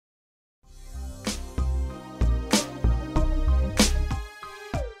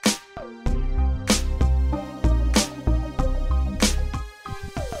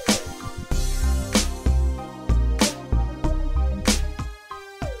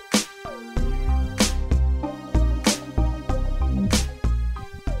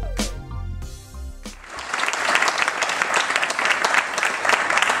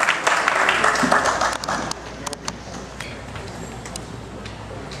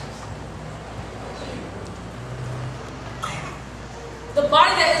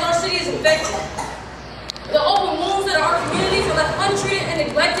infected. The open wounds that our communities are left untreated and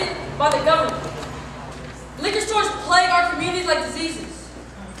neglected by the government. Liquor stores plague our communities like diseases.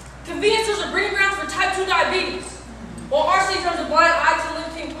 Convenience stores are breeding grounds for type 2 diabetes. While our city turns a blind eye to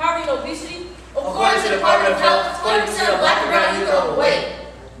limiting poverty and obesity, according to the Department of Health, 20% of black and brown youth are overweight.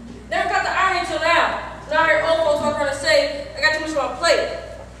 Never got the irony until now. Now I hear old folks walk around and say, I got too much on my plate.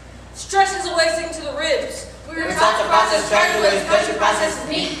 Stress is a way sticking to the ribs. We were taught to process treasure with special processed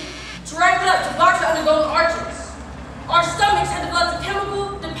meat. To wrap it up, to box it under golden arches. Our stomachs have developed a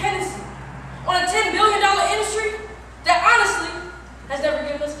chemical dependency on a $10 billion industry that honestly has never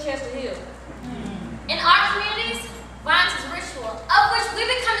given us a chance to heal. In our communities, violence is ritual, of which we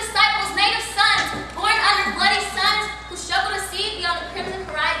become disciples, native sons, born under bloody suns who struggle to see beyond the crimson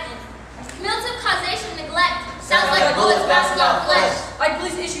horizon. Cumulative causation and neglect sounds like bullets bouncing off flesh. Like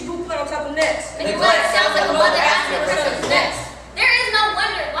police issue boot put on top of necks. Neglect sounds like a mother asking her son who's next. There is no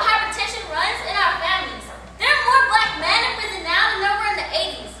wonder why hypertension runs in our families. There are more black men in prison now than there were in the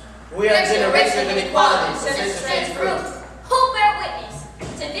 80s. We are a generation of inequality, since strange fruit. Who bear witness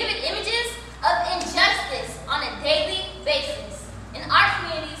to vivid images of injustice on a daily basis? In our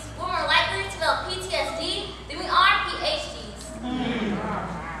communities, we're more likely to develop PTSD than we are PhDs.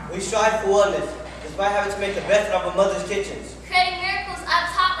 We strive for wellness, despite having to make the best of our mother's kitchens. Creating miracles out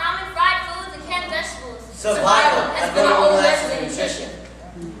of top ramen, fried foods, and canned vegetables. Survival has been our only lesson in nutrition.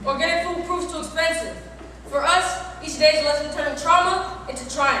 Organic food proves too expensive. For us, each day is a lesson turning trauma into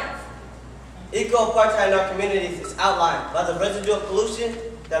triumph. Eco-apartheid in our communities is outlined by the residual pollution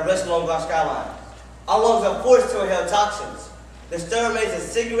that rests along our skyline. Our lungs are forced to inhale toxins. The stir remains of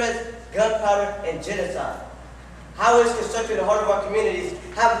cigarettes, gunpowder, and genocide. Highways constructed in the heart of our communities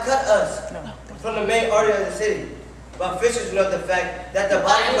have cut us from the main artery of the city. But officials know the fact that the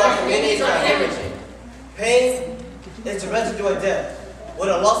bodies of our communities are hemorrhaging. Pain is the residue of death, where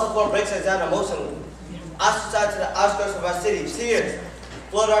the loss of form breaks us down emotionally. Ostracized to the outskirts of our city, tears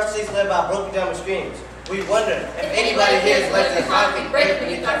flood our streets led by broken down screams. We wonder if anybody here is left in the concrete break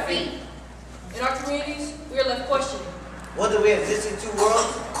beneath our feet. In our communities, we are left questioning whether we exist in two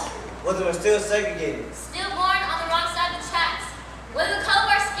worlds, whether we're still segregated. Still born on the wrong side of the tracks, whether the color of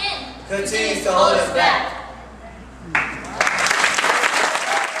our skin continues to hold us back.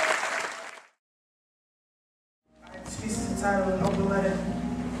 This piece is entitled An Open Letter.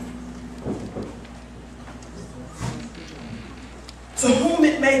 To whom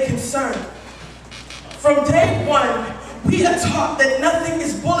it may concern. From day one, we are taught that nothing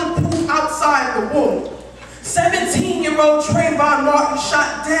is bulletproof outside the womb. 17-year-old Trayvon Martin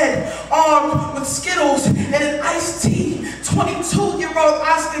shot dead, armed with Skittles and an iced tea. 22-year-old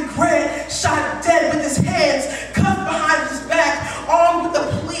Oscar Grant shot dead with his hands cuffed behind his back, armed with a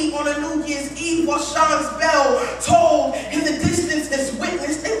plea on a New Year's Eve while Sean's bell tolled. In the distance as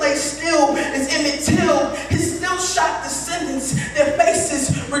witness, they lay still as Emmett Till, his still shot descendants, their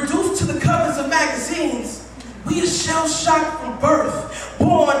faces reduced to the covers of magazines. We are shell-shocked from birth,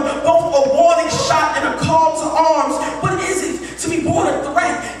 born both a warning shot and a call to arms. What is it to be born a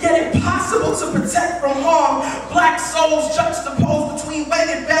threat, yet impossible to protect from harm? Black souls juxtaposed between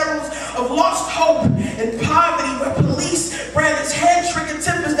weighted barrels of lost hope and poverty, where police brandish hand-trigger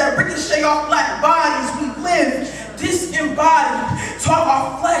tippers that ricochet off black bodies. We live disembodied, taught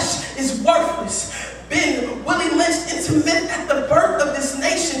our flesh is worthless. Been Willie lynched into myth at the birth of this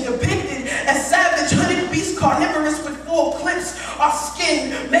nation, depicted as savage, hunted beast, carnivorous with full clips. Our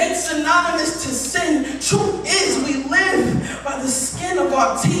skin made synonymous to sin. Truth is, we live by the skin of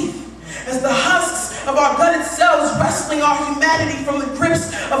our teeth, as the husks of our gutted cells wrestling our humanity from the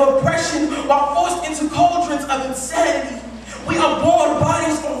grips of oppression while forced into cauldrons of insanity. We are born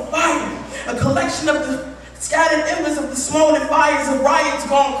bodies on fire, a collection of the scattered embers of the smoldering fires of riots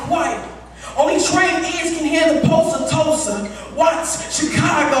gone quiet. Only trained ears can hear the pulse of Tulsa, Watts,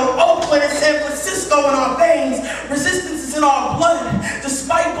 Chicago, Oakland, and San Francisco in our veins. Resistance is in our blood,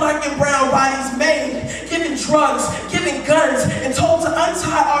 despite black and brown bodies made, given drugs, given guns, and told to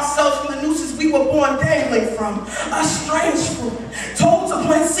untie ourselves from the nooses we were born dangling from. A strange fruit, told to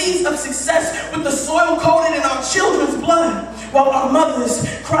plant seeds of success with the soil coated in our children's blood, while our mothers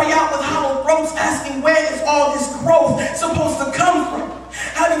cry out with hollow throats asking where is all this growth supposed to come from?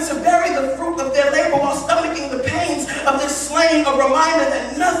 Having to bury the fruit of their labor while stomaching the pains of their slaying, a reminder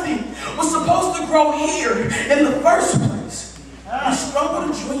that nothing was supposed to grow here in the first place. We struggle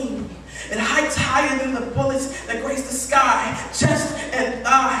to dream and heights higher than the bullets that grace the sky, chest and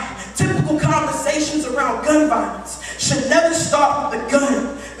thigh. Typical conversations around gun violence should never start with the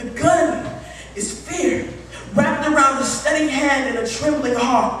gun. The gun is fear, wrapped around a steady hand and a trembling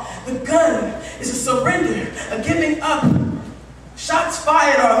heart. The gun is a surrender, a giving up. Shots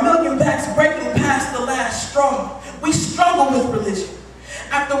fired are a million backs breaking past the last straw. We struggle with religion.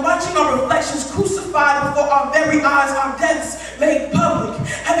 After watching our reflections crucified before our very eyes, our deaths made public,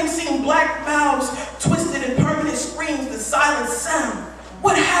 having seen black mouths twisted in permanent screams, the silent sound.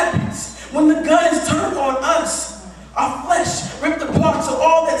 What happens when the gun is turned on us? Our flesh ripped apart, so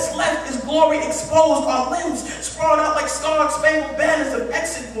all that's left is glory exposed, our limbs sprawled out like scarred spangled banners of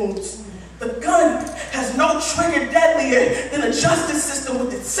exit wounds. The gun has no trigger deadlier than a justice system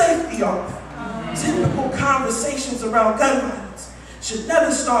with its safety off. Typical conversations around gun violence should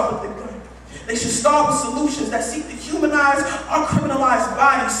never start with the gun. They should start with solutions that seek to humanize our criminalized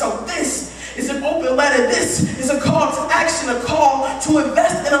bodies. So this is an open letter. This is a call to action, a call to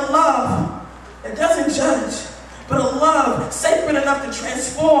invest in a love that doesn't judge, but a love sacred enough to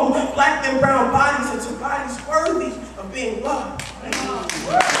transform black and brown bodies into bodies worthy of being loved.